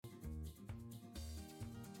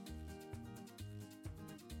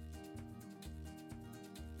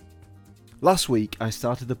Last week I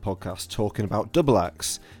started the podcast talking about double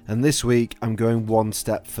acts, and this week I'm going one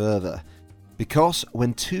step further. Because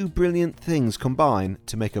when two brilliant things combine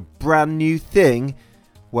to make a brand new thing,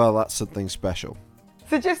 well, that's something special.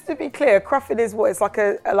 So just to be clear, Cruffin is what? It's like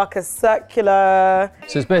a circular...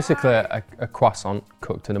 So it's basically a croissant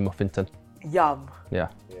cooked in a muffin tin. Yum. Yeah.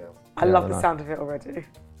 I love the sound of it already.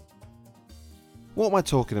 What am I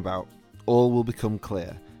talking about? All will become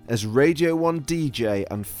clear as Radio 1 DJ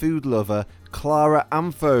and food lover Clara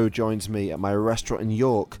Amfo joins me at my restaurant in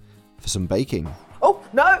York for some baking. Oh,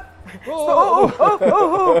 no!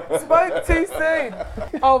 Spoke too soon.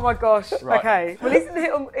 Oh my gosh. Right. Okay. Well, at least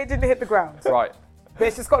it didn't hit the ground. Right. But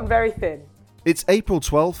it's just gotten very thin. It's April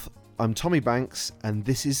 12th. I'm Tommy Banks, and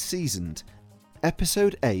this is Seasoned,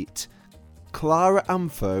 Episode 8, Clara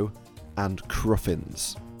Amfo and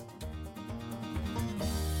Cruffins.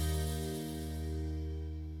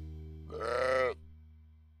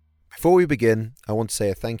 Before we begin, I want to say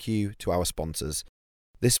a thank you to our sponsors.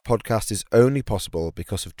 This podcast is only possible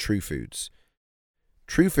because of True Foods.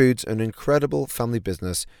 True Foods are an incredible family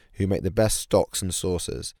business who make the best stocks and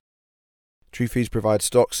sauces. True Foods provides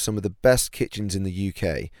stocks to some of the best kitchens in the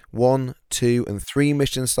UK. 1, 2 and 3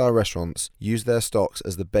 Michelin-star restaurants use their stocks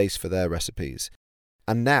as the base for their recipes.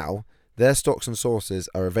 And now, their stocks and sauces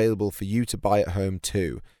are available for you to buy at home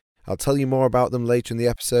too. I'll tell you more about them later in the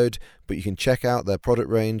episode, but you can check out their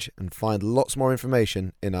product range and find lots more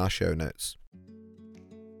information in our show notes.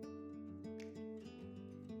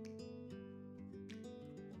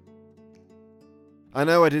 I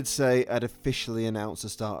know I did say I'd officially announce the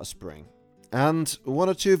start of spring. And one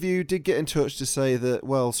or two of you did get in touch to say that,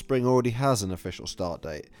 well, spring already has an official start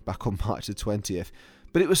date, back on March the 20th.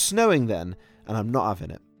 But it was snowing then, and I'm not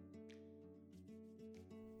having it.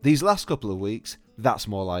 These last couple of weeks, that's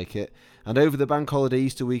more like it. And over the bank holiday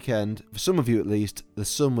Easter weekend, for some of you at least, the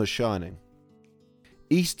sun was shining.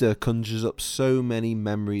 Easter conjures up so many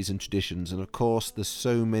memories and traditions, and of course there's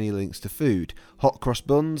so many links to food. Hot cross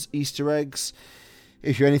buns, Easter eggs.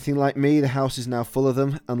 If you're anything like me, the house is now full of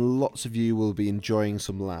them, and lots of you will be enjoying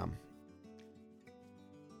some lamb.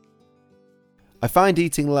 I find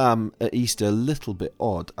eating lamb at Easter a little bit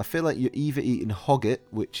odd. I feel like you're either eating hogget,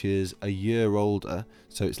 which is a year older,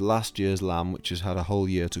 so it's last year's lamb which has had a whole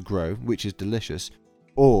year to grow, which is delicious,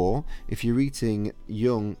 or if you're eating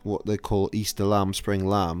young, what they call Easter lamb, spring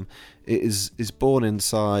lamb, it is born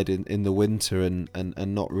inside in the winter and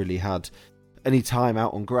not really had any time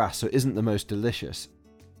out on grass, so it isn't the most delicious.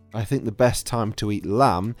 I think the best time to eat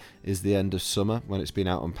lamb is the end of summer, when it's been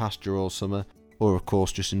out on pasture all summer, or of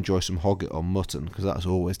course just enjoy some hogget or mutton, because that's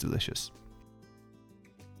always delicious.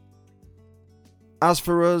 As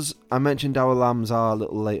for us, I mentioned our lambs are a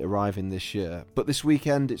little late arriving this year, but this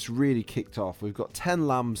weekend it's really kicked off. We've got 10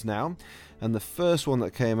 lambs now, and the first one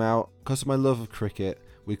that came out, because of my love of cricket,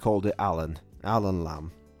 we called it Alan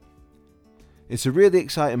Lamb. It's a really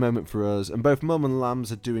exciting moment for us, and both mum and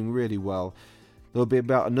lambs are doing really well. There'll be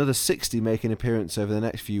about another 60 making an appearance over the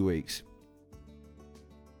next few weeks.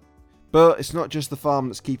 But it's not just the farm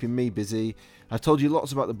that's keeping me busy. I've told you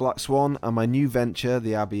lots about the Black Swan and my new venture,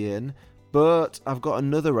 the Abbey Inn, but I've got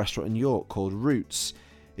another restaurant in York called Roots.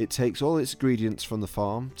 It takes all its ingredients from the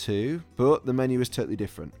farm too, but the menu is totally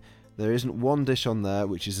different. There isn't one dish on there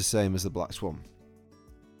which is the same as the Black Swan.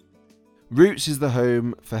 Roots is the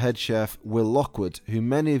home for head chef Will Lockwood, who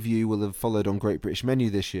many of you will have followed on Great British Menu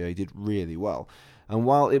this year. He did really well. And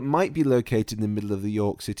while it might be located in the middle of the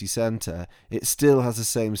York city centre, it still has the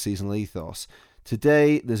same seasonal ethos.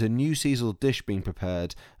 Today, there's a new seasonal dish being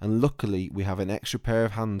prepared, and luckily we have an extra pair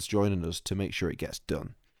of hands joining us to make sure it gets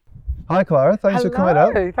done. Hi Clara, thanks for coming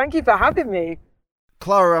up. Hello, thank you for having me.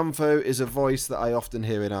 Clara Amfo is a voice that I often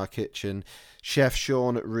hear in our kitchen. Chef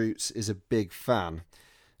Sean at Roots is a big fan.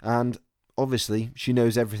 And obviously, she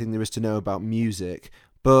knows everything there is to know about music,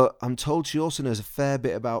 but I'm told she also knows a fair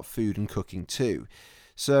bit about food and cooking too.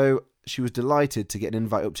 So she was delighted to get an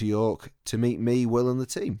invite up to York to meet me, Will and the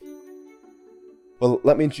team. Well,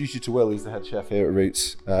 let me introduce you to Will. He's the head chef here at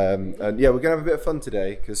Roots. And yeah, we're going to have a bit of fun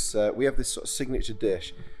today because we have this sort of signature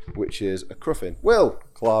dish, which is a cruffin. Will,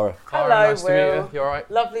 Clara. Hello, nice Will. to meet you. You all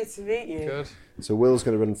right? Lovely to meet you. Good. So Will's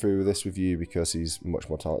going to run through this with you because he's much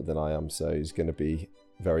more talented than I am. So he's going to be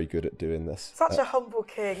very good at doing this. Such a humble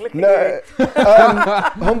king. Look at you.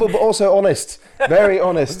 Humble but also honest. Very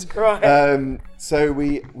honest. Right. So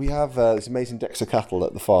we have this amazing Dexter cattle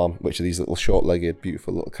at the farm, which are these little short-legged,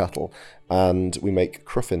 beautiful little cattle, and we make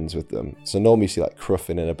cruffins with them. So normally you see like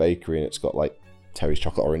cruffin in a bakery and it's got like Terry's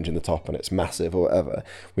chocolate orange in the top and it's massive or whatever.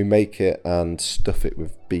 We make it and stuff it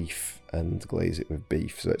with beef and glaze it with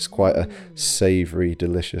beef. So it's quite a savoury,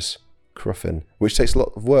 delicious cruffin, which takes a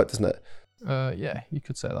lot of work, doesn't it? Yeah, you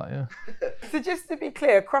could say that, yeah. So just to be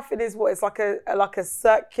clear, Cruffin is what? It's like a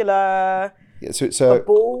circular Yeah, so it's a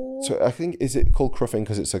ball? So I think, is it called Cruffin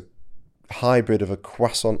because it's a hybrid of a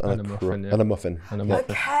croissant and a muffin, yeah. and a muffin. And a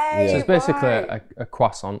muffin. Okay, So it's basically right. a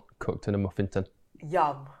croissant cooked in a muffin tin.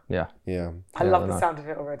 Yum. Yeah. Yeah. I love the sound of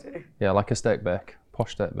it already. Yeah, like a steak bake.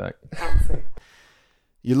 Posh steak bake. Fancy.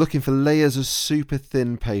 You're looking for layers of super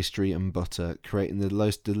thin pastry and butter, creating the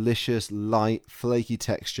most delicious, light, flaky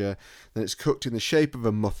texture. Then it's cooked in the shape of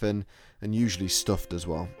a muffin and usually stuffed as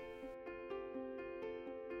well.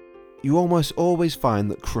 You almost always find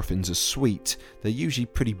that Cruffins are sweet. They're usually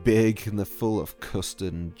pretty big and they're full of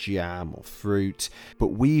custard and jam or fruit. But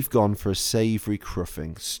we've gone for a savoury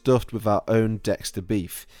Cruffin, stuffed with our own Dexter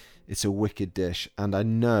beef. It's a wicked dish and I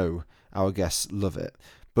know our guests love it.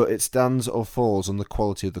 But it stands or falls on the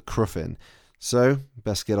quality of the Cruffin. So,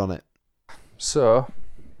 best get on it. So,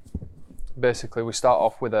 basically we start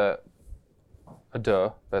off with a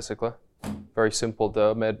dough, basically. Very simple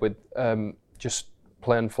dough made with just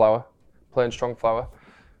plain flour. Plain strong flour,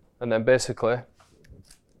 and then basically,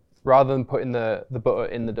 rather than putting the butter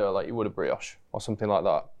in the dough like you would a brioche or something like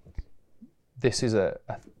that, this is a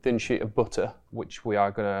thin sheet of butter which we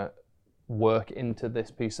are going to work into this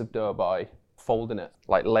piece of dough by folding it,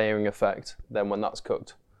 like layering effect. Then when that's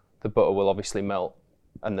cooked, the butter will obviously melt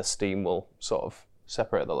and the steam will sort of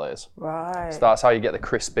separate the layers. Right. So that's how you get the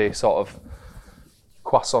crispy sort of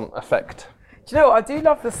croissant effect. Do you know what? I do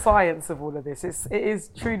love the science of all of this. It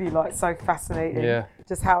is truly like so fascinating. Yeah.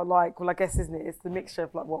 Just how like, well, I guess, isn't it? It's the mixture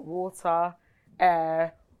of like what, water,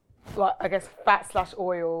 air, like I guess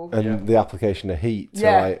fat/oil. And the application of heat to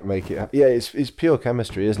Yeah. like make it. Yeah, it's pure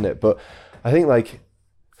chemistry, isn't it? But I think like,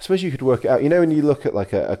 I suppose you could work it out. You know, when you look at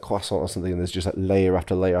like a croissant or something, and there's just like layer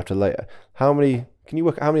after layer after layer. Can you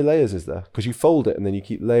work out how many layers is there? Because you fold it and then you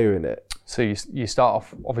keep layering it. So you start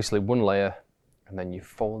off obviously one layer, and then you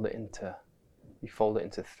fold it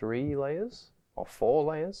into 3 layers or 4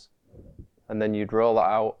 layers, and then you'd roll that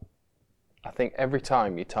out. I think every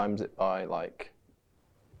time you times it by like,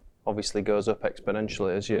 obviously goes up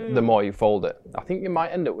exponentially as the more you fold it. I think you might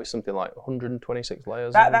end up with something like 126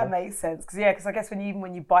 layers. That makes sense because I guess even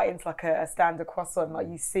when you bite into like a standard croissant, like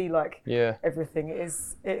you see like everything.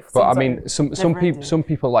 But I mean, some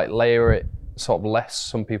people like layer it sort of less.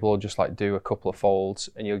 Some people will just like do a couple of folds,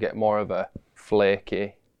 and you'll get more of a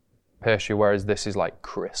flaky pastry, whereas this is like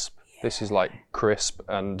crisp. This is like crisp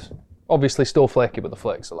and obviously still flaky, but the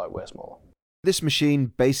flakes are like way smaller. This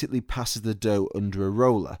machine basically passes the dough under a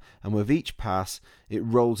roller, and with each pass, it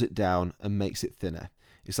rolls it down and makes it thinner.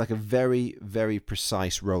 It's like a very, very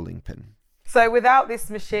precise rolling pin. So without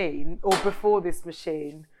this machine, or before this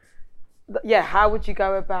machine, how would you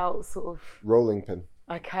go about sort of... Rolling pin.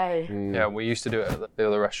 Okay. Yeah, we used to do it at the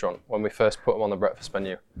other restaurant when we first put them on the breakfast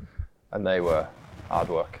menu, and they were hard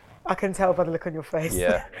work. I can tell by the look on your face.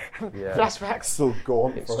 Yeah. Flashbacks. Still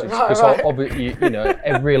gone. You know,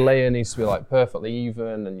 every layer needs to be like perfectly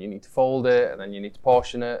even, and you need to fold it, and then you need to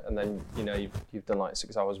portion it, and then you know you've done like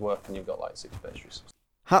 6 hours work, and you've got like 6 pastries.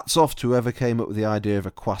 Hats off to whoever came up with the idea of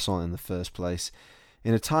a croissant in the first place.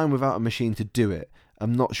 In a time without a machine to do it,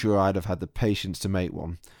 I'm not sure I'd have had the patience to make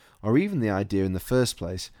one, or even the idea in the first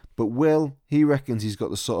place. But Will, he reckons he's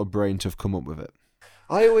got the sort of brain to have come up with it.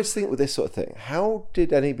 I always think with this sort of thing, how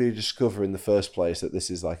did anybody discover in the first place that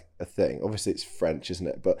this is like a thing? Obviously it's French, isn't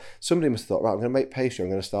it? But somebody must have thought, right, I'm going to make pastry, I'm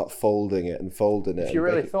going to start folding it and folding it. If you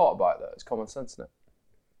really thought about it, though, it's common sense, isn't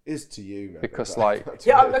it? Is to you, man. Because like...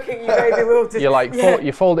 I'm looking at you very bewildered. You're like,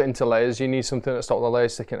 you fold it into layers, you need something to stop the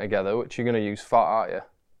layers sticking together, which you're going to use fat, aren't you?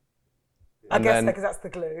 I guess because that's the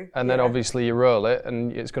glue. And then obviously you roll it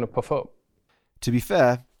and it's going to puff up. To be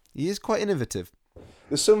fair, he is quite innovative.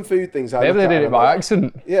 There's some food things Maybe they did it by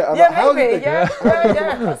accident. Yeah, maybe.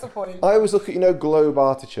 That's the point. I always look at, globe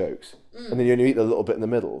artichokes, and then you only eat the little bit in the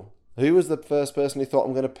middle. Who was the first person who thought,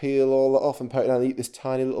 I'm going to peel all that off and put it down and eat this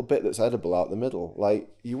tiny little bit that's edible out the middle? Like,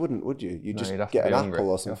 you wouldn't, would you? You'd just get an apple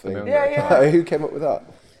or something. Who came up with that?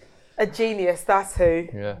 A genius, that's who.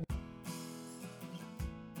 Yeah.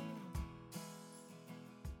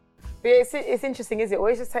 But it's interesting, isn't it? It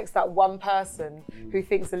always just takes that one person who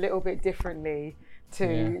thinks a little bit differently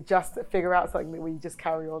to just figure out something that we just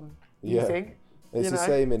carry on using. It's the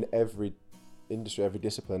same in every industry, every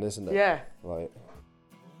discipline, isn't it? Yeah. Like...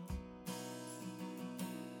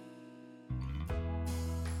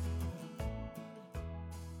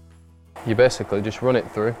 You basically just run it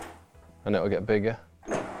through and it'll get bigger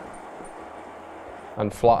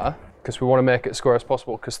and flatter, because we want to make it square as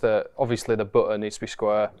possible, because obviously the butter needs to be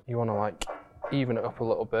square. You want to like even it up a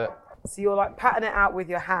little bit. So you're like patting it out with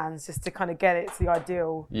your hands just to kind of get it to the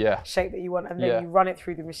ideal shape that you want, and then you run it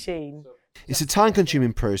through the machine It's a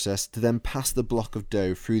time-consuming process to then pass the block of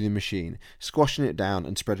dough through the machine, squashing it down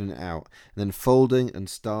and spreading it out, and then folding and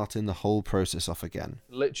starting the whole process off again.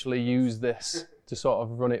 Literally use this to sort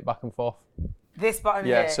of run it back and forth. This button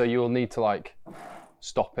here? Yeah, so you'll need to like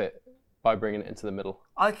stop it by bringing it into the middle.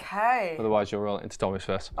 Okay. Otherwise you'll roll it into Tommy's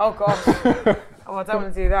face. Oh gosh. Oh, I don't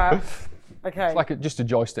want to do that. Okay. It's like just a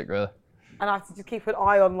joystick really. And I have to just keep an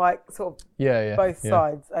eye on like sort of both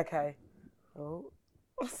sides. Okay. Oh,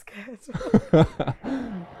 I'm scared.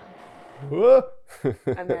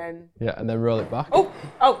 And then... Yeah, and then roll it back. Oh,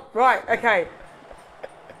 right, okay.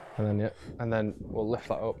 And then we'll lift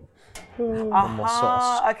that up.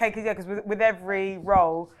 Okay, because with every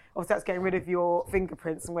roll, obviously that's getting rid of your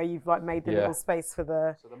fingerprints and where you've like made the little space for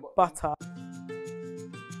the butter.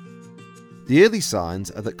 The early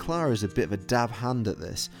signs are that Clara is a bit of a dab hand at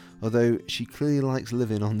this, although she clearly likes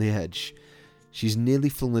living on the edge. She's nearly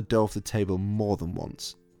flung the dough off the table more than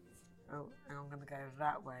once. Oh, and I'm going to go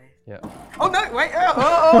that way. Yeah. Oh no, wait.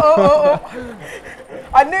 Oh.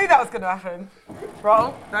 I knew that was going to happen.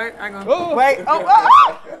 Roll. No, hang on. Oh. Wait.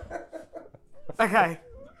 Okay.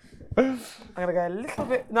 I'm going to go a little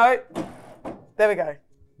bit. No. There we go.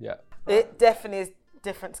 Yeah. It definitely is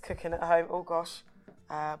different to cooking at home. Oh gosh.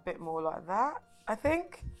 A bit more like that, I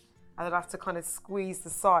think. And then I have to kind of squeeze the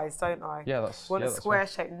sides, don't I? Yeah, that's want a square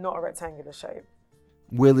shape, not a rectangular shape.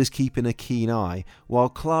 Will is keeping a keen eye. While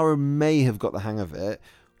Clara may have got the hang of it,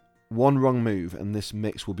 one wrong move and this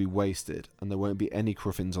mix will be wasted, and there won't be any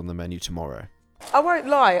Cruffins on the menu tomorrow. I won't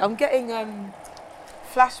lie, I'm getting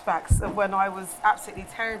flashbacks of when I was absolutely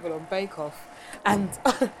terrible on Bake Off. And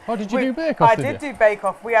oh, did you do Bake Off? I did do Bake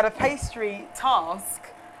Off. We had a pastry task,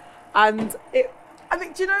 and I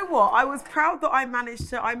mean, do you know what? I was proud that I managed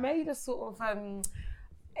to. I made a sort of.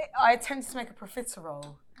 I attempted to make a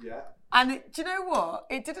profiterole. Yeah. And do you know what?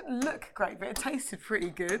 It didn't look great, but it tasted pretty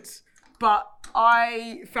good. But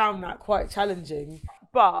I found that quite challenging.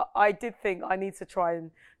 But I did think I need to try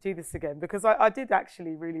and do this again because I did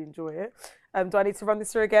actually really enjoy it. Do I need to run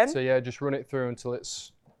this through again? So yeah, just run it through until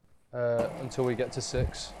it's until we get to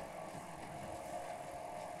 6.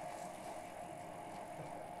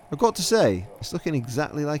 I've got to say, it's looking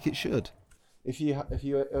exactly like it should. If you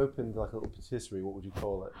opened like a little patisserie, what would you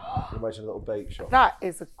call it? Imagine a little bake shop. That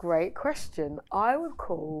is a great question. I would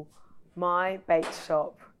call my bake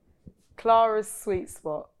shop Clara's Sweet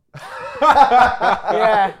Spot.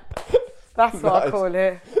 Yeah, that's what I call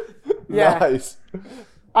it. Yeah. Nice.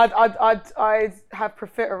 I'd have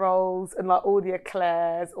profiteroles and like all the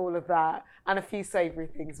eclairs, all of that, and a few savoury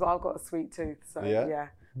things. But I've got a sweet tooth, so yeah,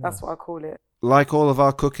 that's what I call it. Like all of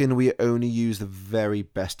our cooking, we only use the very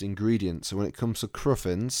best ingredients. So when it comes to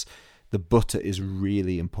Cruffins, the butter is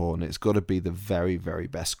really important. It's got to be the very, very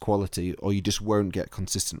best quality, or you just won't get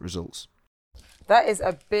consistent results. That is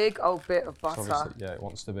a big old bit of butter. Yeah, it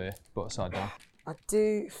wants to be butter side down. I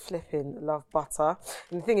do flipping love butter.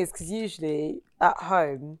 And the thing is, because usually at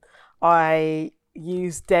home, I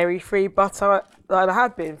use dairy-free butter, and I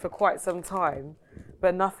have been for quite some time,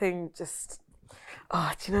 but nothing just...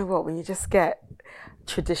 Oh, do you know what? When you just get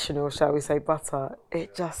traditional, shall we say, butter,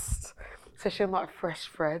 it just, especially on like fresh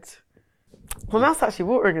bread. My mouth's actually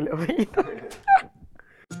watering a little bit.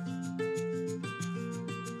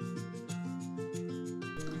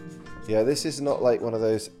 Yeah, this is not like one of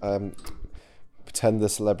those pretend the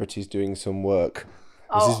celebrity's doing some work.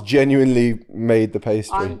 This is genuinely made the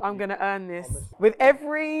pastry. I'm going to earn this. With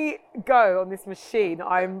every go on this machine,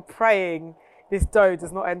 I'm praying this dough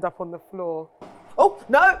does not end up on the floor. Oh,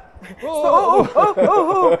 no!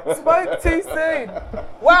 Spoke too soon.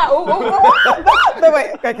 Wow! No,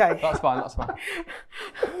 wait, okay. That's fine.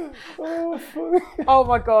 Oh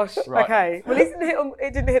my gosh. Right. Okay. Well,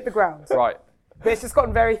 it didn't hit the ground. Right. But it's just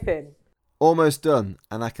gotten very thin. Almost done,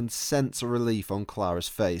 and I can sense a relief on Clara's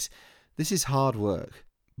face. This is hard work.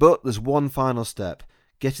 But there's one final step,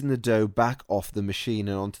 getting the dough back off the machine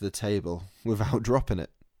and onto the table without dropping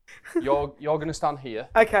it. You're gonna stand here.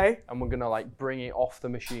 Okay. And we're gonna like bring it off the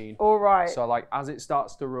machine. All right. So like as it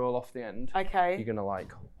starts to roll off the end, okay, you're gonna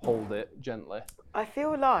like hold it gently. I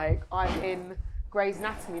feel like I'm in Grey's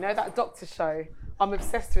Anatomy. You know that doctor show? I'm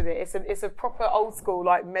obsessed with it. It's a proper old school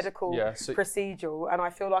like medical procedural, and I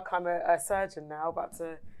feel like I'm a surgeon now about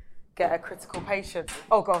to get a critical patient.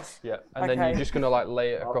 Oh gosh. Yeah. And then you're just gonna like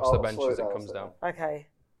lay it across the bench as it comes down. Okay.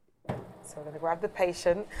 So we're going to grab the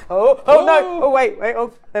patient. Oh no! Oh wait!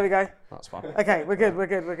 Oh, there we go. That's fine. Okay, we're good.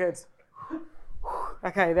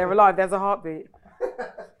 Okay, they're alive. There's a heartbeat.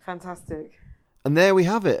 Fantastic. And there we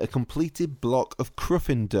have it, a completed block of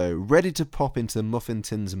Cruffin dough, ready to pop into the muffin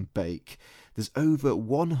tins and bake. There's over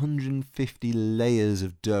 150 layers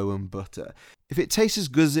of dough and butter. If it tastes as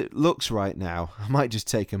good as it looks right now, I might just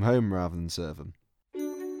take them home rather than serve them.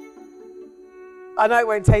 I know it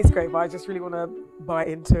won't taste great, but I just really want to bite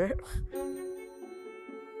into it.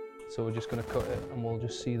 So we're just going to cut it and we'll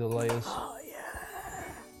just see the layers. Oh, yeah.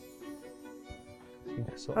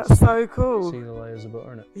 That's so cool. See the layers of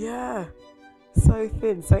butter in it. Yeah. So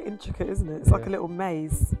thin, so intricate, isn't it? It's like a little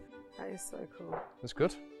maze. That is so cool. That's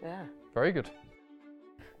good. Yeah. Very good.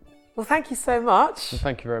 Well, thank you so much. Well,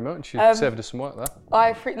 thank you very much. You saved us some work there.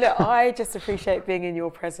 I just appreciate being in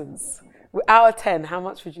your presence. Out of 10, how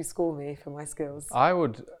much would you score me for my skills? I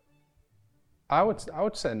would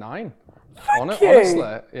say 9. Thank you.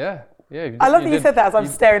 Honestly, yeah. I love that you said that as I'm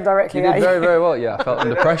staring directly at you. You did very, very well. Yeah, I felt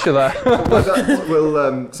under pressure there.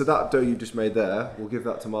 So that dough you just made there, we'll give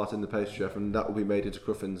that to Martin, the pastry chef, and that will be made into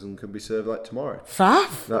Cruffins and can be served like tomorrow. Fab.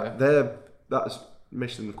 That's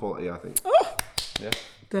Michelin quality, I think. Oh, yeah.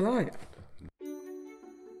 Delight.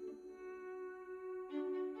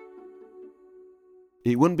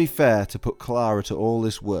 It wouldn't be fair to put Clara to all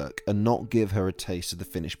this work and not give her a taste of the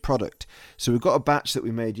finished product. So we've got a batch that we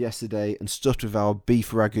made yesterday and stuffed with our beef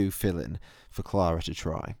ragu filling for Clara to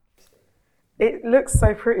try. It looks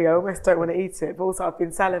so pretty, I almost don't want to eat it, but also I've been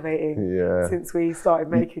salivating since we started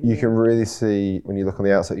making it. You can really see, when you look on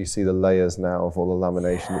the outside, you see the layers now of all the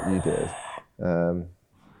lamination that you did.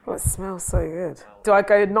 Oh, it smells so good. Do I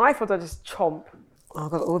go knife or do I just chomp? Oh,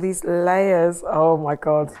 I've got all these layers. Oh my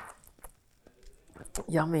God.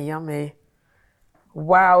 Yummy, yummy.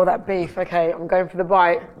 Wow, that beef. Okay, I'm going for the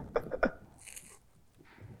bite.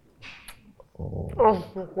 Oh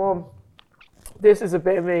my God. This is a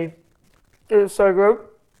bit of me. It is so good.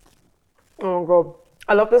 Oh my God.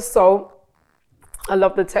 I love the salt. I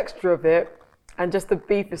love the texture of it. And just the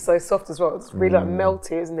beef is so soft as well. It's really like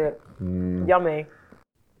melty, isn't it? Yummy.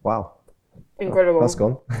 Wow. Incredible. That's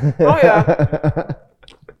gone. Oh yeah.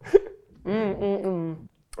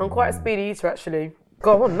 I'm quite a speedy eater actually.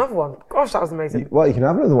 God, I want another one. Gosh, that was amazing. Well, you can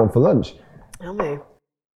have another one for lunch. Yummy.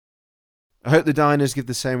 I hope the diners give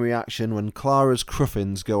the same reaction when Clara's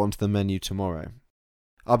Cruffins go onto the menu tomorrow.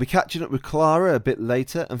 I'll be catching up with Clara a bit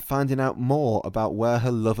later and finding out more about where her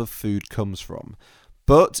love of food comes from.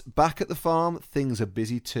 But back at the farm, things are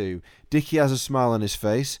busy too. Dickie has a smile on his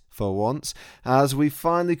face, for once, as we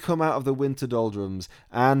finally come out of the winter doldrums,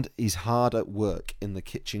 and he's hard at work in the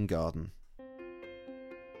kitchen garden.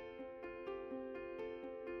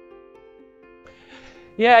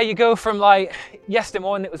 Yeah, you go from like yesterday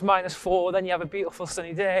morning it was -4, then you have a beautiful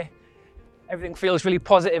sunny day, everything feels really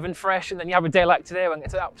positive and fresh, and then you have a day like today when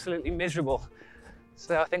it's absolutely miserable.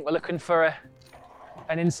 So I think we're looking for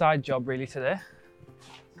an inside job really today.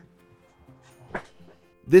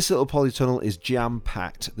 This little polytunnel is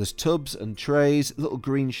jam-packed. There's tubs and trays, little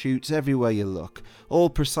green chutes everywhere you look, all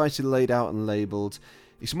precisely laid out and labelled.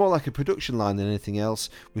 It's more like a production line than anything else,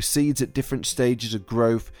 with seeds at different stages of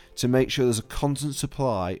growth to make sure there's a constant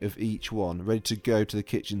supply of each one, ready to go to the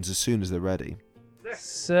kitchens as soon as they're ready.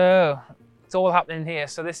 So it's all happening here.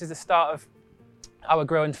 So this is the start of our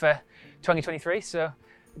growing for 2023. So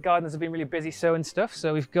the gardeners have been really busy sowing stuff.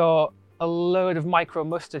 So we've got a load of micro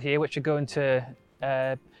mustard here, which are going to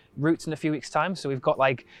roots in a few weeks' time. So we've got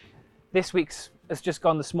like this week's has just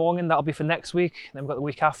gone this morning, that'll be for next week. Then we've got the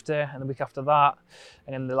week after and the week after that.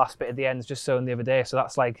 And then the last bit at the end is just sown the other day. So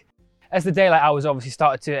that's like, as the daylight hours obviously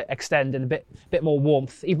started to extend and a bit more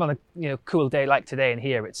warmth, even on a cool day like today in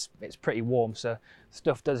here, it's pretty warm. So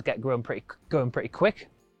stuff does get going pretty quick.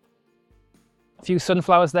 A few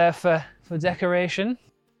sunflowers there for decoration.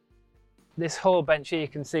 This whole bench here you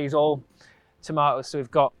can see is all tomatoes. So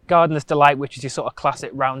we've got Gardener's Delight, which is your sort of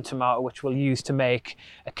classic round tomato, which we'll use to make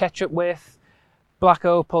a ketchup with. Black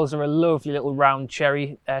opals are a lovely little round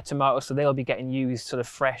cherry tomato, so they'll be getting used sort of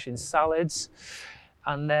fresh in salads.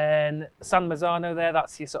 And then San Marzano there,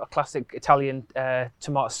 that's your sort of classic Italian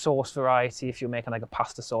tomato sauce variety if you're making like a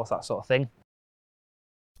pasta sauce, that sort of thing.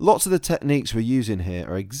 Lots of the techniques we're using here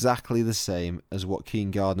are exactly the same as what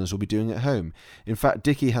keen gardeners will be doing at home. In fact,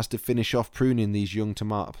 Dickie has to finish off pruning these young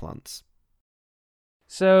tomato plants.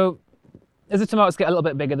 So as the tomatoes get a little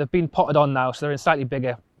bit bigger, they've been potted on now, so they're in slightly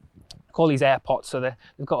bigger. Call these air pots, so they've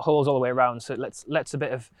got holes all the way around, so it lets a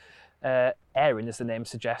bit of air in, as the name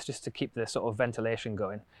suggests, just to keep the sort of ventilation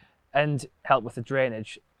going and help with the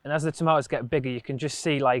drainage. And as the tomatoes get bigger, you can just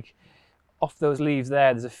see like off those leaves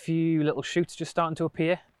there's a few little shoots just starting to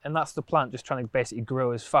appear, and that's the plant just trying to basically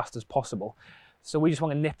grow as fast as possible. So we just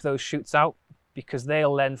want to nip those shoots out because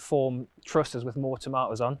they'll then form trusses with more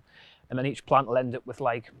tomatoes on, and then each plant will end up with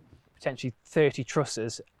like potentially 30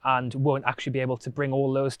 trusses and won't actually be able to bring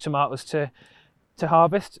all those tomatoes to to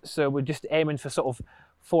harvest, so we're just aiming for sort of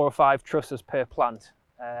 4 or 5 trusses per plant,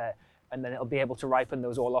 and then it'll be able to ripen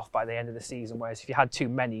those all off by the end of the season, whereas if you had too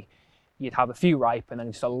many, you'd have a few ripe and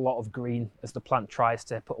then just a lot of green as the plant tries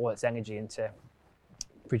to put all its energy into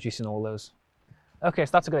producing all those. Okay,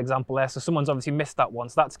 so that's a good example there. So someone's obviously missed that one,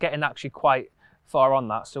 so that's getting actually quite far on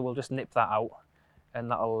that, so we'll just nip that out,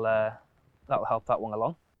 and that'll help that one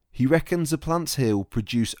along. He reckons the plants here will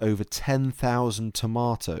produce over 10,000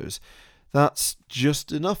 tomatoes. That's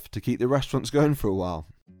just enough to keep the restaurants going for a while.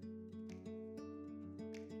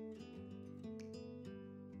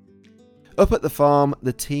 Up at the farm,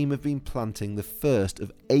 the team have been planting the first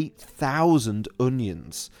of 8,000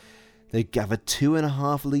 onions. They gathered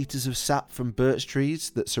 2.5 litres of sap from birch trees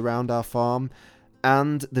that surround our farm,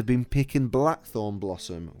 and they've been picking blackthorn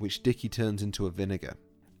blossom, which Dickie turns into a vinegar.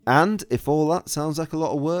 And if all that sounds like a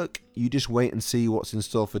lot of work, you just wait and see what's in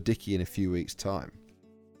store for Dickie in a few weeks' time.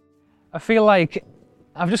 I feel like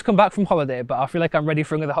I've just come back from holiday, but I feel like I'm ready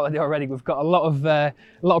for another holiday already. We've got a lot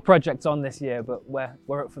of projects on this year, but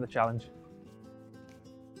we're up for the challenge.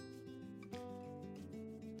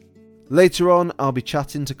 Later on, I'll be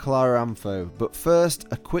chatting to Clara Amfo, but first,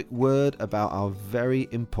 a quick word about our very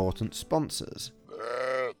important sponsors.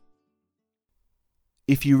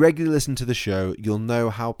 If you regularly listen to the show, you'll know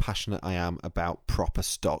how passionate I am about proper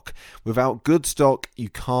stock. Without good stock, you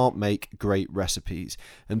can't make great recipes.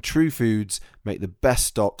 And True Foods make the best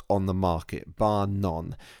stock on the market, bar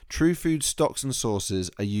none. True Foods stocks and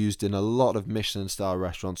sauces are used in a lot of Michelin-star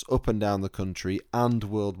restaurants up and down the country and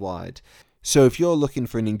worldwide. So if you're looking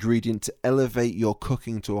for an ingredient to elevate your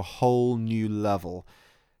cooking to a whole new level,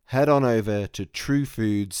 head on over to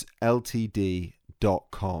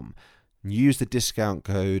truefoods.ltd.com. Use the discount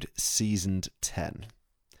code SEASONED10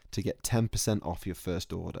 to get 10% off your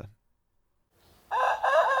first order.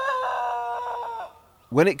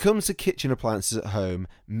 When it comes to kitchen appliances at home,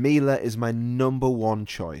 Miele is my number one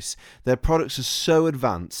choice. Their products are so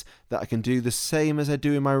advanced that I can do the same as I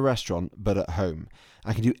do in my restaurant, but at home.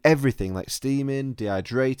 I can do everything like steaming,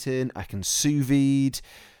 dehydrating, I can sous vide,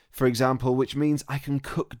 for example, which means I can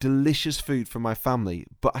cook delicious food for my family,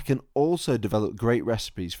 but I can also develop great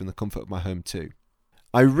recipes from the comfort of my home too.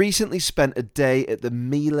 I recently spent a day at the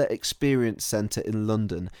Miele Experience Centre in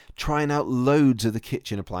London, trying out loads of the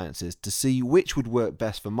kitchen appliances to see which would work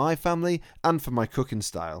best for my family and for my cooking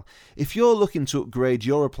style. If you're looking to upgrade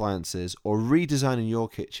your appliances or redesigning your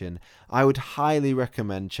kitchen, I would highly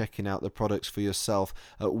recommend checking out the products for yourself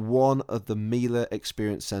at one of the Miele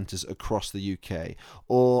Experience Centres across the UK,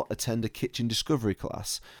 or attend a kitchen discovery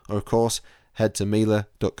class, or of course, head to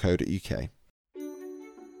miele.co.uk.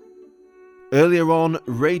 Earlier on,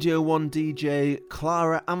 Radio 1 DJ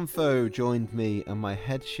Clara Amfo joined me and my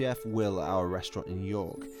head chef Will at our restaurant in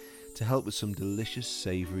York to help with some delicious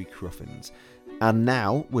savoury cruffins. And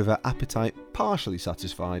now, with our appetite partially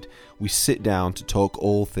satisfied, we sit down to talk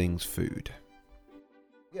all things food.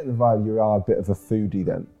 I get the vibe you are a bit of a foodie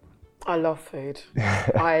then. I love food.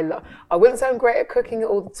 I wouldn't say I'm great at cooking it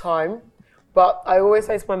all the time, but I always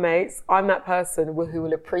say to my mates, I'm that person who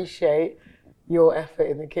will appreciate your effort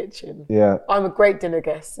in the kitchen. Yeah. I'm a great dinner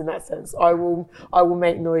guest in that sense. I will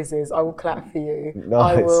make noises. I will clap for you.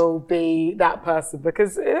 Nice. I will be that person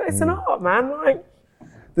because it's an art, man. Like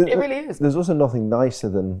it really is. There's also nothing nicer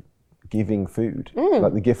than giving food,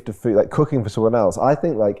 like the gift of food, like cooking for someone else. I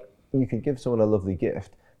think like you could give someone a lovely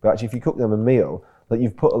gift, but actually if you cook them a meal, like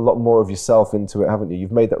you've put a lot more of yourself into it, haven't you?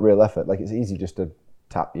 You've made that real effort. Like it's easy just to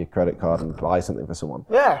tap your credit card and buy something for someone.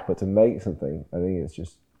 Yeah. But to make something, I think it's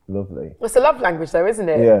just lovely. It's a love language though, isn't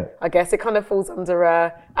it? Yeah. I guess it kind of falls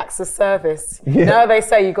under acts of service. Yeah. Now they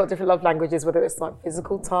say you've got different love languages, whether it's like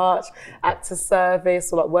physical touch, acts of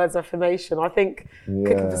service, or like words of affirmation. I think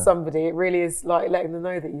cooking for somebody, it really is like letting them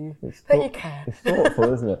know that you care. It's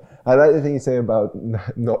thoughtful, isn't it? I like the thing you say about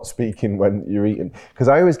not speaking when you're eating, because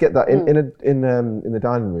I always get that in the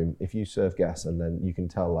dining room. If you serve guests and then you can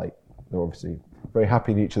tell like they're obviously very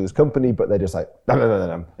happy in each other's company, but they're just like,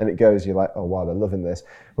 no. And it goes, you're like, oh wow, they're loving this.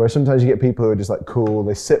 Whereas sometimes you get people who are just like cool,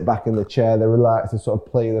 they sit back in the chair, they're relaxed, they sort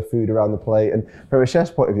of play the food around the plate. And from a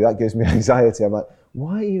chef's point of view, that gives me anxiety. I'm like,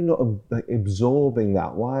 why are you not like absorbing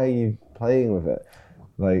that? Why are you playing with it?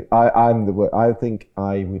 Like I think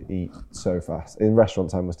I would eat so fast. In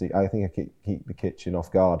restaurants I must eat. I think I keep the kitchen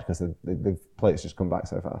off guard because the plates just come back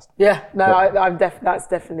so fast. Yeah, no, that's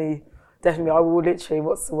definitely, I will literally,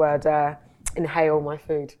 what's the word, inhale my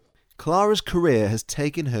food. Clara's career has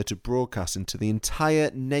taken her to broadcasting to the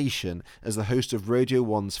entire nation as the host of Radio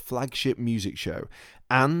 1's flagship music show,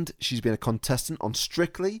 and she's been a contestant on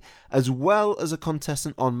Strictly as well as a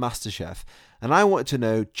contestant on MasterChef, and I wanted to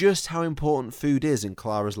know just how important food is in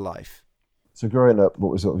Clara's life. So growing up,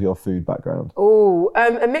 what was sort of your food background? Oh,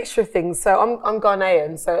 a mixture of things. So I'm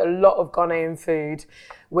Ghanaian, so a lot of Ghanaian food,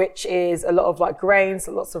 which is a lot of like grains,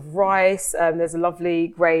 lots of rice. There's a lovely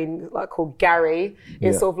grain like called gari.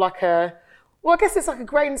 It's sort of like I guess it's like a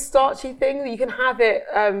grain starchy thing. You can have it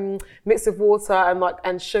mixed with water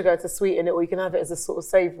and sugar to sweeten it, or you can have it as a sort of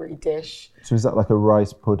savoury dish. So is that like a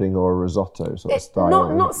rice pudding or a risotto sort of style?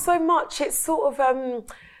 Not so much. It's sort of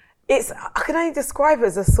I can only describe it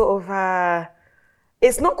as a sort of.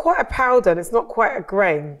 It's not quite a powder and it's not quite a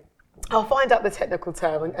grain. I'll find out the technical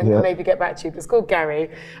term and maybe get back to you. But it's called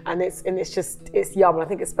gari, and it's yum. I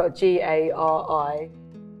think it's spelled Gari.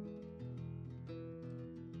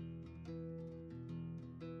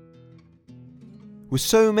 With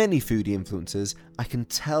so many foodie influencers, I can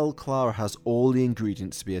tell Clara has all the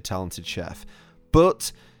ingredients to be a talented chef.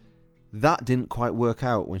 But that didn't quite work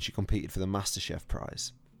out when she competed for the MasterChef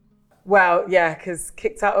prize. Well, yeah, because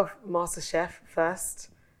kicked out of MasterChef first.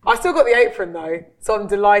 I still got the apron though, so I'm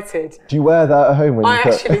delighted. Do you wear that at home when you cook? I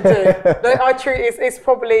actually do. No, it's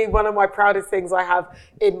probably one of my proudest things I have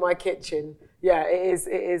in my kitchen. Yeah, it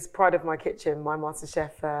is pride of my kitchen, my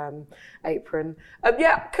MasterChef apron.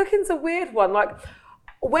 Cooking's a weird one. Like,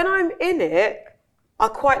 when I'm in it, I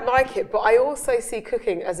quite like it, but I also see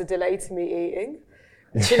cooking as a delay to me eating.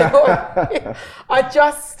 Do you know what I mean?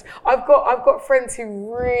 I've got friends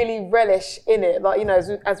who really relish in it. Like, you know,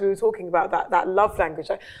 as we were talking about that love language.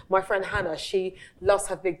 Like, my friend Hannah, she loves to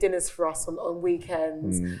have big dinners for us on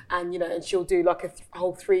weekends, and you know, and she'll do like a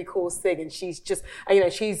whole 3-course thing. And she's just, you know,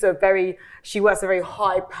 she works a very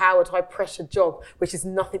high-powered, high-pressure job, which is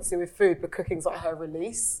nothing to do with food, but cooking's like her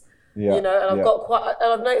release. Yeah, you know, and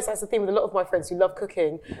I've noticed that's the theme with a lot of my friends who love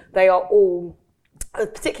cooking. They are all,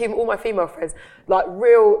 particularly all my female friends, like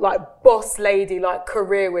real like boss lady, like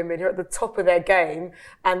career women who are at the top of their game,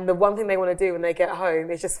 and the one thing they want to do when they get home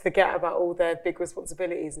is just forget about all their big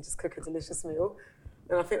responsibilities and just cook a delicious meal.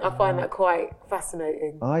 And I find that quite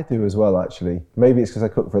fascinating. I do as well, actually. Maybe it's because I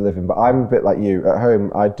cook for a living, but I'm a bit like you. At home,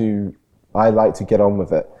 I like to get on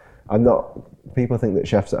with it. People think that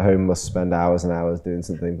chefs at home must spend hours and hours doing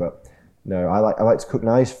something, but no, I like to cook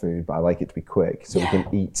nice food, but I like it to be quick so we can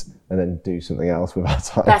eat and then do something else with our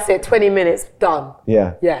time. That's it, 20 minutes, done.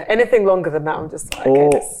 Yeah. Yeah, anything longer than that, I'm just like,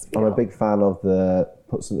 I'm a big fan of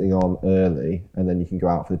put something on early and then you can go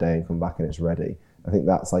out for the day and come back and it's ready. I think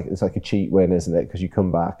it's like a cheat win, isn't it? Because you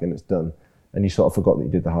come back and it's done. And you sort of forgot that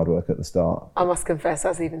you did the hard work at the start. I must confess,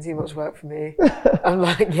 that's even too much work for me. I'm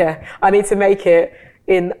like, I need to make it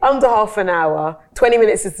in under half an hour. 20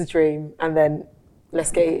 minutes is the dream, and then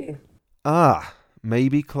let's get eating.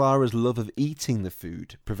 Maybe Clara's love of eating the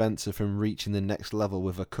food prevents her from reaching the next level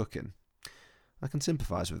with her cooking. I can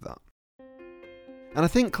sympathise with that. And I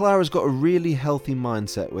think Clara's got a really healthy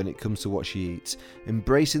mindset when it comes to what she eats,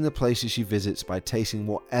 embracing the places she visits by tasting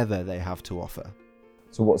whatever they have to offer.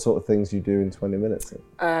 So what sort of things do you do in 20 minutes?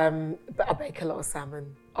 But I bake a lot of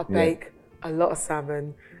salmon. A lot of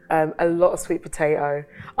salmon, a lot of sweet potato.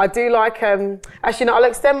 I do like, actually no, I'll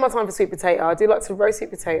extend my time for sweet potato. I do like to roast sweet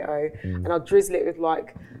potato and I'll drizzle it with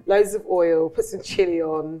like loads of oil, put some chilli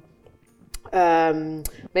on,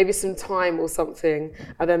 maybe some thyme or something.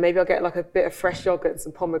 And then maybe I'll get like a bit of fresh yogurt and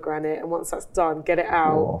some pomegranate. And once that's done, get it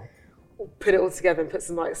out, put it all together and put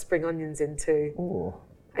some like spring onions in too. Ooh.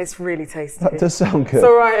 It's really tasty. That does sound good. It's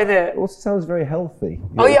all right, isn't it? It also sounds very healthy.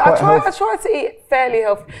 I try to eat fairly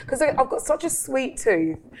healthy because I've got such a sweet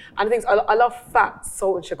tooth and things. I love fat,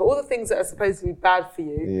 salt and sugar, all the things that are supposed to be bad for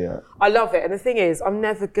you. Yeah, I love it. And the thing is, I'm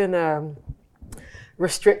never gonna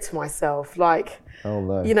restrict myself. Like,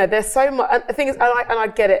 you know, there's so much. And the thing is, and I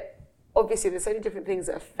get it. Obviously, there's so many different things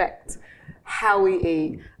that affect how we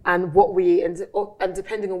eat and what we eat, and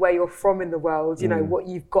depending on where you're from in the world, you know, what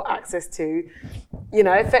you've got access to, you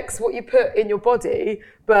know, affects what you put in your body.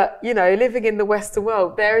 But, you know, living in the Western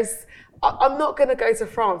world, I'm not going to go to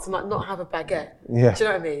France and like not have a baguette. Yeah. Do you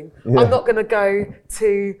know what I mean? Yeah. I'm not going to go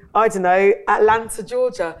to, I don't know, Atlanta,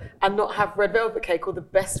 Georgia and not have red velvet cake or the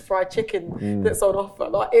best fried chicken that's on offer.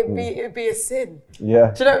 Like it'd be a sin.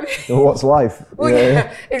 Yeah. Do you know what I mean? Well, what's life? Well,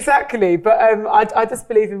 yeah, exactly. But I just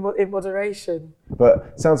believe in moderation. But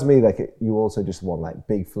it sounds to me like you also just want like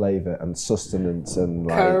big flavour and sustenance and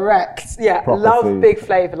like correct. Yeah, love food. Big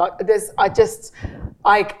flavour. Like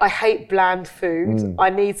I hate bland food.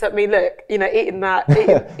 I need to. I mean, look, you know, eating that,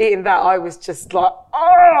 I was just like,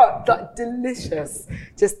 like delicious.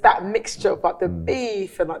 Just that mixture of like the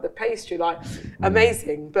beef and like the pastry, like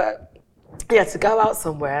amazing. But yeah, to go out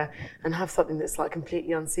somewhere and have something that's like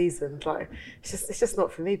completely unseasoned, like it's just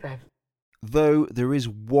not for me, babe. Though there is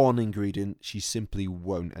one ingredient she simply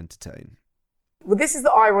won't entertain. Well, this is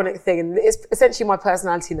the ironic thing, and it's essentially my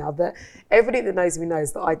personality now, that everybody that knows me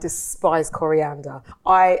knows that I despise coriander.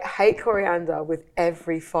 I hate coriander with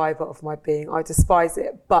every fibre of my being. I despise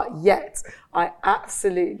it, but yet I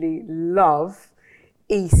absolutely love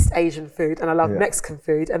East Asian food and I love Mexican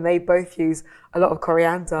food, and they both use a lot of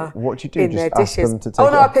coriander What do you do? in Just their ask dishes. them to take Oh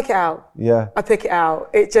it no, off? I pick it out. Yeah. I pick it out.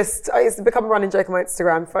 It's become a running joke on my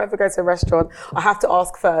Instagram. If I ever go to a restaurant, I have to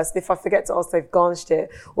ask first. If I forget to ask, they've garnished it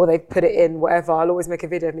or they've put it in, whatever, I'll always make a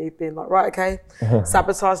video of me being like, right, okay,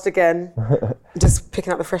 sabotaged again, just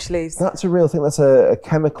picking out the fresh leaves. That's a real thing. That's a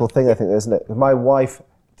chemical thing, I think, isn't it? My wife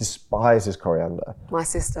despises coriander. My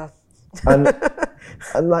sister.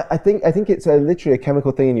 And like I think it's literally a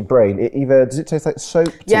chemical thing in your brain. Does it taste like soap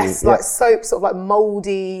to Yes, you? like soap, sort of like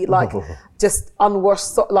mouldy, like just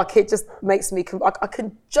unwashed. Like it just makes me. I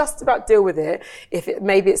can just about deal with it if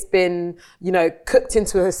it's been cooked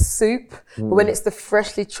into a soup. But when it's the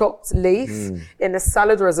freshly chopped leaf in a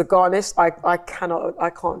salad or as a garnish, I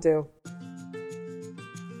can't deal.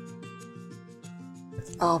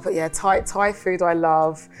 Oh, but yeah, Thai food I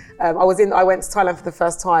love. I went to Thailand for the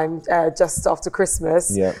first time just after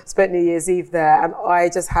Christmas. Yeah. Spent New Year's Eve there, and I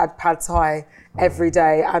just had pad Thai every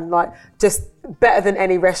day, and like just better than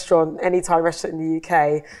any Thai restaurant in the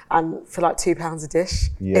UK, and for like £2 a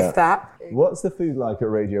dish, if that. What's the food like at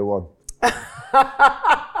Radio 1?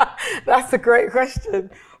 That's a great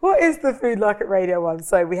question. What is the food like at Radio 1?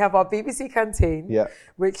 So we have our BBC canteen,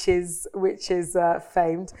 which is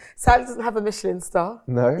famed. Sadly, doesn't have a Michelin star.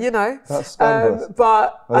 No, that's scandalous.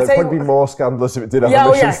 But It'd probably be more scandalous if it did have a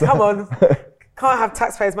Michelin star. Come on. Can't have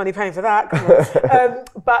taxpayers' money paying for that. Come on.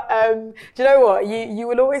 But do you know what? You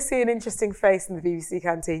will always see an interesting face in the BBC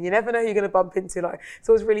canteen. You never know who you're going to bump into. Like, it's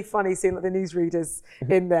always really funny seeing like the newsreaders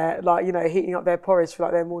in there, like heating up their porridge for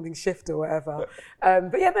like their morning shift or whatever.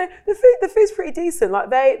 But yeah, the food's pretty decent. Like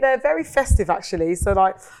they're very festive actually. So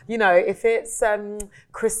like if it's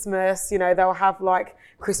Christmas, they'll have like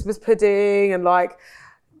Christmas pudding and like.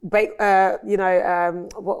 What are the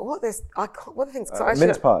things?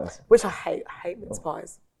 Mince pies. Which I hate mince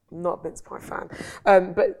pies. I'm not a mince pie fan.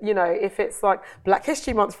 But if it's like Black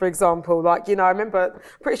History Month, for example, like I remember,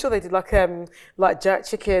 pretty sure they did like jerk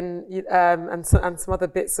chicken and some other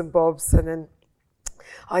bits and bobs, and then.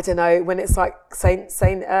 I don't know, when it's like Saint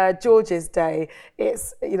George's Day,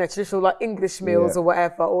 it's traditional like English meals or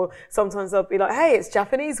whatever, or sometimes they'll be like, hey, it's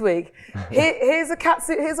Japanese week. Here's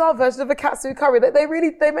our version of a katsu curry.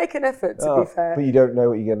 They make an effort to be fair. But you don't know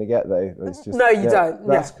what you're going to get though. It's just, no, you don't.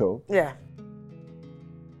 That's cool. Yeah.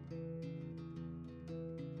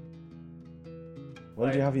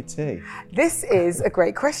 When do you have your tea? This is a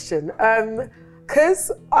great question.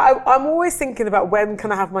 Because I'm always thinking about when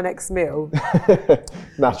can I have my next meal.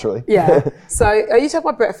 Naturally. Yeah. So I used to have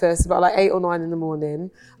my breakfast about like 8 or 9 in the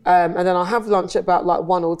morning. And then I'll have lunch at about like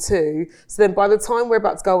 1 or 2. So then by the time we're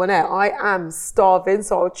about to go on air, I am starving.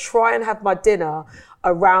 So I'll try and have my dinner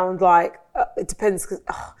around like, it depends,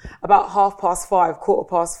 about 5:30,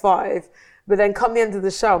 5:15. But then come the end of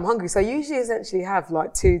the show, I'm hungry. So I usually essentially have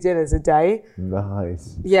like 2 dinners a day.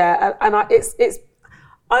 Nice. Yeah. And it's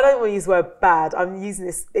I don't want to use the word bad. I'm using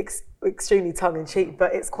this extremely tongue-in-cheek,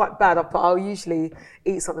 but it's quite bad. But I'll usually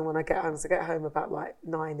eat something when I get home. So I get home about like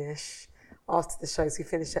 9-ish after the show. So we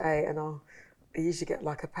finish at 8, and I usually get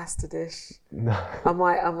like a pasta dish. No. I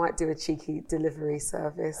might do a cheeky delivery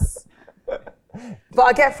service. But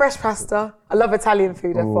I get fresh pasta. I love Italian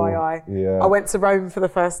food, FYI. Yeah. I went to Rome for the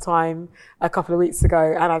first time a couple of weeks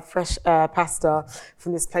ago, and I had fresh pasta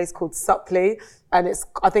from this place called Suppli. And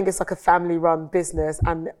I think it's like a family-run business.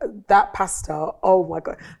 And that pasta, oh my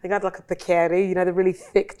God. I think I had like a pecchieri, the really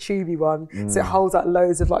thick, tubey one. So it holds like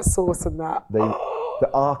loads of like sauce and that. The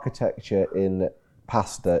architecture in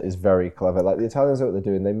pasta is very clever. Like the Italians know what they're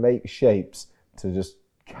doing. They make shapes to just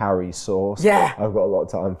carry sauce. Yeah. I've got a lot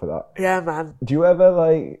of time for that. Yeah, man. Do you ever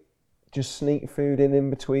like just sneak food in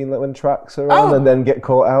between like when tracks are on and then get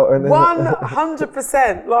caught out?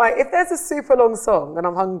 100%. Like if there's a super long song and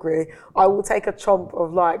I'm hungry, I will take a chomp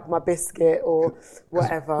of like my biscuit or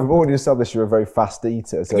whatever. We've already established you're a very fast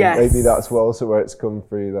eater, so maybe that's also where it's come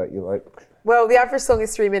through that you're like... Well, the average song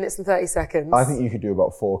is 3 minutes and 30 seconds. I think you could do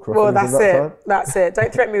about 4 Cruffins Well, that's in that it. time. That's it.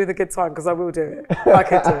 Don't threaten me with a good time because I will do it. I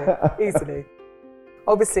could do it easily.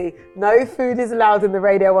 Obviously, no food is allowed in the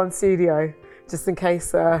Radio 1 studio, just in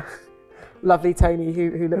case lovely Tony,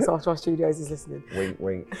 who looks after our studios, is listening. Wink,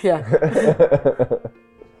 wink. Yeah.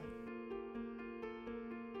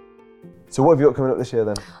 So what have you got coming up this year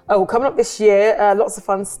then? Oh, coming up this year, lots of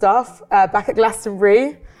fun stuff. Back at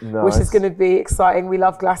Glastonbury. which is going to be exciting. We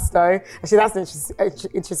love Glasgow. Actually, that's an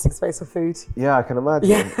interesting space for food. Yeah, I can imagine.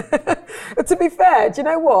 Yeah. But to be fair, do you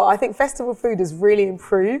know what? I think festival food has really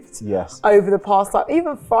improved over the past, like,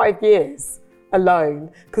 even 5 years alone.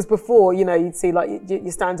 Because before, you know, you'd see like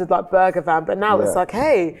your standard like burger van, but now it's like,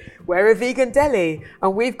 hey, we're a vegan deli,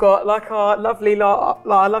 and we've got like our lovely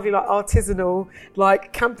artisanal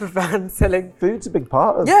like camper van selling. Food's a big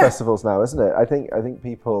part of festivals now, isn't it? I think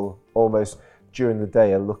people almost during the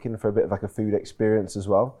day are looking for a bit of like a food experience as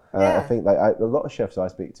well. I think like a lot of chefs I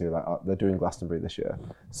speak to, like they're doing Glastonbury this year,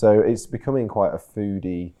 so it's becoming quite a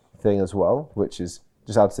foodie thing as well, which is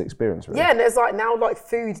just adds to the experience, really. Yeah, and there's like now like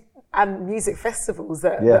food and music festivals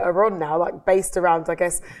that are on now, like based around, I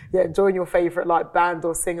guess, enjoying your favourite like band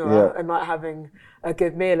or singer and like having a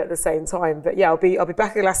good meal at the same time. But yeah, I'll be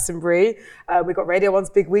back at Glastonbury. We've got Radio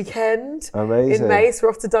 1's big weekend in May, so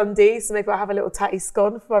we're off to Dundee, so maybe I'll have a little tatty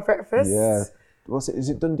scone for my breakfast. Yeah. What's it? Is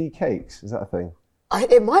it Dundee cakes? Is that a thing? I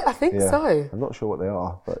think so. I'm not sure what they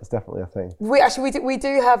are, but it's definitely a thing. We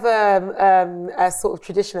do have a sort of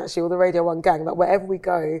tradition actually, with the Radio 1 gang, that wherever we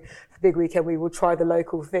go for big weekend, we will try the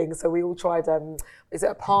local thing. So we all tried, is it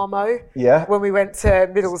a Parmo? Yeah. When we went to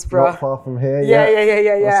Middlesbrough. Not far from here. Yeah.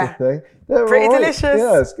 That's the thing. They're pretty right. delicious.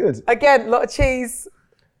 Yeah, it's good. Again, a lot of cheese,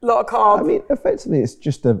 a lot of carbs. I mean, effectively, it's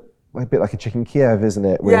just a bit like a chicken Kiev, isn't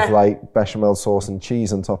it? With like bechamel sauce and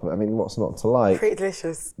cheese on top of it. I mean, what's not to like? Pretty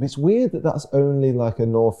delicious. It's weird that that's only like a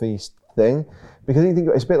northeast thing, because you think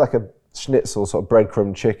it's a bit like a schnitzel, sort of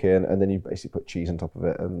breadcrumb chicken, and then you basically put cheese on top of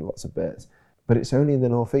it and lots of bits. But it's only in the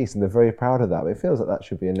northeast, and they're very proud of that. But it feels like that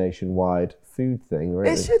should be a nationwide food thing,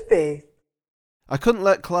 really. It should be. I couldn't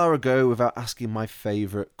let Clara go without asking my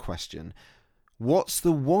favourite question. What's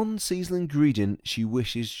the one seasonal ingredient she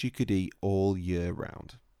wishes she could eat all year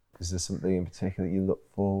round? Is there something in particular you look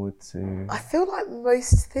forward to? I feel like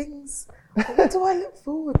most things. What do I look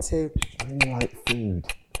forward to? I like food.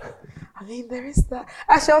 I mean, there is that.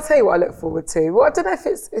 Actually, I'll tell you what I look forward to. Well, I don't know if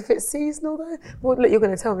it's seasonal though. Well, look, you're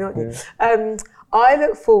going to tell me, aren't you? Yeah. I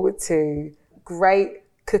look forward to great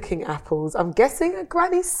cooking apples. I'm guessing a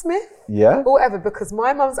Granny Smith. Yeah. Or whatever, because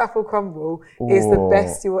my mum's apple crumble is the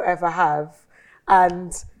best you will ever have,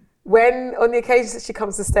 and when, on the occasions that she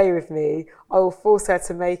comes to stay with me, I will force her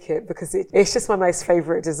to make it, because it's just my most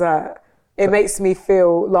favourite dessert. It makes me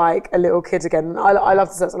feel like a little kid again. I love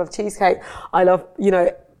desserts. I love cheesecake. I love,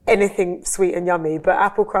 anything sweet and yummy. But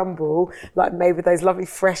apple crumble, like made with those lovely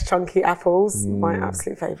fresh chunky apples, my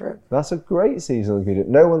absolute favourite. That's a great seasonal ingredient.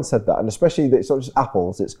 No one said that. And especially that it's not just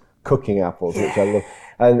apples, it's cooking apples, which I love.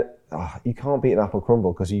 And you can't beat an apple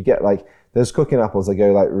crumble, because you get like, there's cooking apples that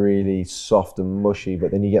go like really soft and mushy,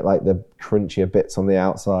 but then you get like the crunchier bits on the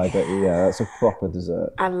outside. But yeah, that's a proper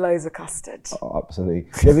dessert. And loads of custard. Oh, absolutely.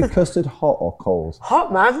 Do you have your custard hot or cold?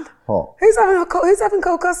 Hot, man. Hot. Who's having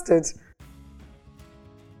cold custard?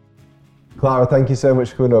 Clara, thank you so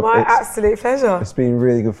much for coming up. My absolute pleasure. It's been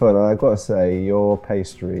really good fun, and I've got to say, your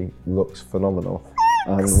pastry looks phenomenal.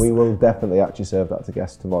 And we will definitely actually serve that to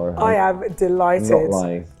guests tomorrow. I am delighted. Not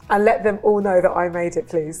lying. And let them all know that I made it,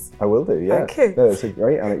 please. I will do, yeah. Thank you. No, it's a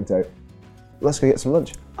great anecdote. Let's go get some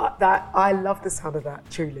lunch. I love the sound of that,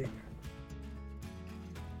 truly.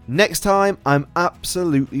 Next time, I'm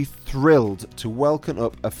absolutely thrilled to welcome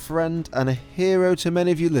up a friend and a hero to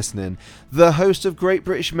many of you listening. The host of Great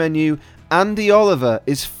British Menu, Andy Oliver,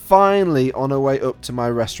 is finally on her way up to my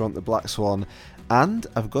restaurant, The Black Swan, and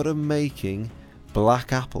I've got her making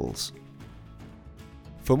black apples.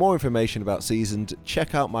 For more information about Seasoned,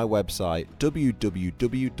 check out my website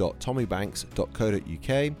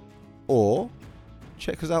www.tommybanks.co.uk or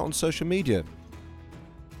check us out on social media.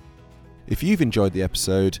 If you've enjoyed the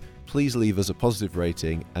episode, please leave us a positive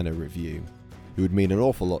rating and a review. It would mean an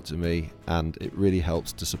awful lot to me, and it really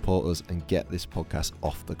helps to support us and get this podcast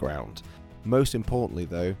off the ground. Most importantly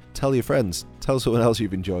though, tell your friends, tell someone else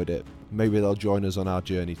you've enjoyed it. Maybe they'll join us on our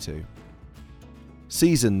journey too.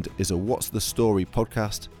 Seasoned is a What's the Story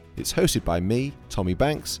podcast. It's hosted by me, Tommy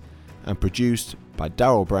Banks, and produced by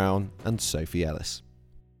Darryl Brown and Sophie Ellis.